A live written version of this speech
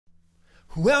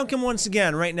Welcome once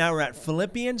again. Right now we're at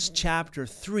Philippians chapter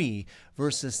 3,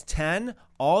 verses 10,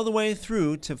 all the way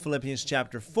through to Philippians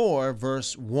chapter 4,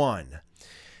 verse 1.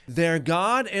 Their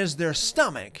God is their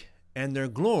stomach, and their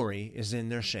glory is in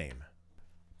their shame.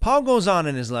 Paul goes on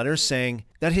in his letter saying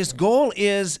that his goal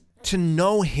is to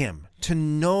know Him, to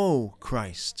know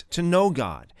Christ, to know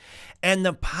God, and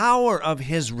the power of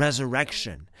His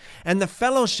resurrection, and the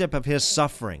fellowship of His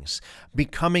sufferings,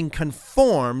 becoming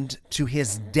conformed to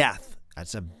His death.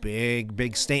 That's a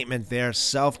big statement there.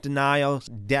 Self-denial,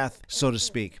 death, so to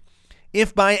speak.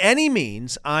 If by any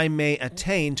means I may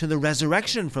attain to the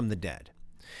resurrection from the dead.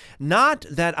 Not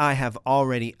that I have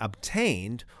already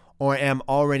obtained or am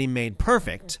already made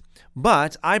perfect,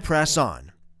 but I press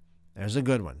on. There's a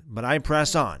good one. But I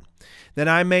press on, that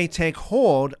I may take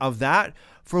hold of that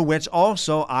for which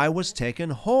also I was taken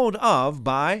hold of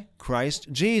by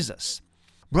Christ Jesus.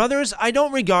 Brothers, I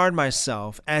don't regard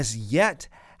myself as yet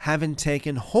having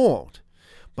taken hold.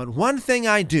 But one thing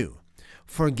I do,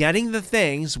 forgetting the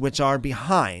things which are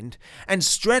behind, and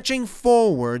stretching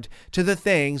forward to the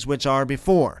things which are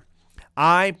before,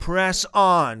 I press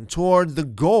on toward the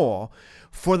goal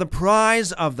for the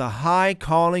prize of the high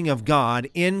calling of God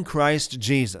in Christ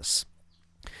Jesus.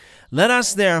 Let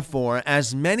us therefore,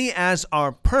 as many as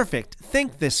are perfect,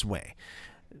 think this way.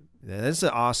 That's an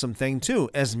awesome thing too.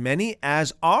 As many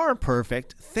as are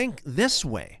perfect, think this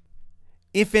way.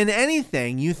 If in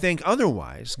anything you think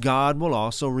otherwise, God will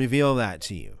also reveal that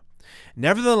to you.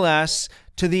 Nevertheless,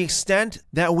 to the extent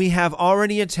that we have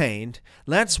already attained,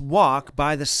 let's walk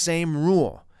by the same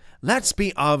rule. Let's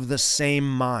be of the same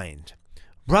mind.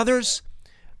 Brothers,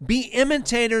 be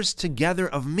imitators together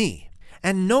of me,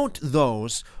 and note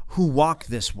those who walk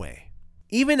this way,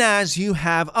 even as you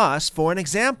have us for an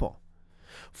example.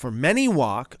 For many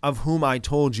walk, of whom I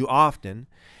told you often,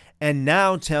 and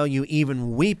now tell you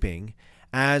even weeping,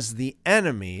 as the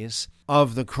enemies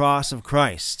of the cross of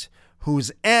Christ,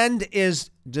 whose end is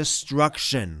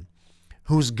destruction,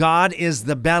 whose God is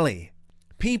the belly.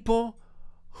 People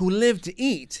who live to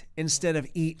eat instead of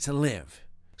eat to live.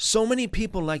 So many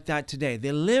people like that today.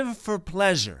 They live for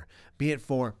pleasure, be it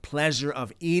for pleasure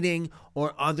of eating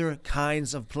or other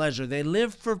kinds of pleasure. They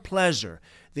live for pleasure.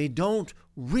 They don't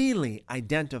really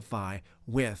identify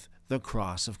with the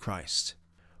cross of Christ,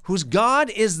 whose God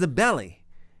is the belly,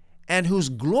 and whose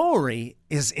glory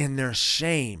is in their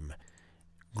shame.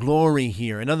 Glory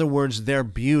here, in other words, their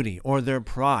beauty or their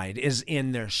pride is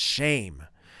in their shame,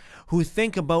 who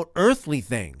think about earthly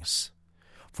things.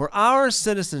 For our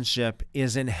citizenship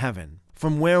is in heaven,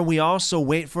 from where we also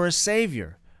wait for a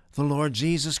Savior, the Lord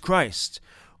Jesus Christ,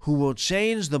 who will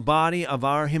change the body of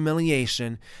our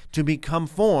humiliation to be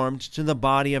conformed to the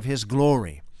body of His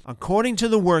glory, according to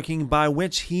the working by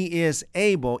which He is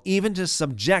able even to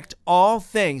subject all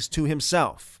things to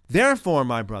Himself. Therefore,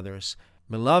 my brothers,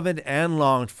 beloved and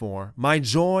longed for, my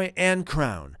joy and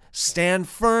crown, stand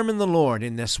firm in the Lord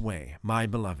in this way, my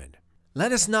beloved.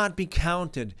 Let us not be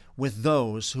counted with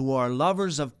those who are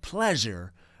lovers of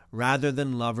pleasure rather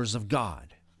than lovers of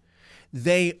God.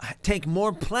 They take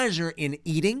more pleasure in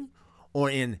eating, or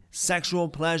in sexual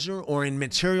pleasure, or in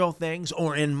material things,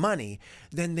 or in money,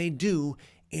 than they do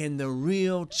in the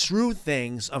real true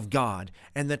things of God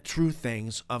and the true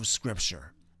things of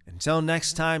Scripture. Until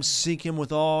next time, seek Him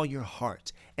with all your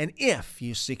heart. And if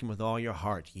you seek Him with all your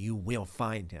heart, you will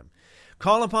find Him.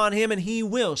 Call upon Him and He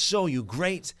will show you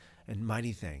great and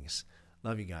mighty things.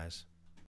 Love you guys.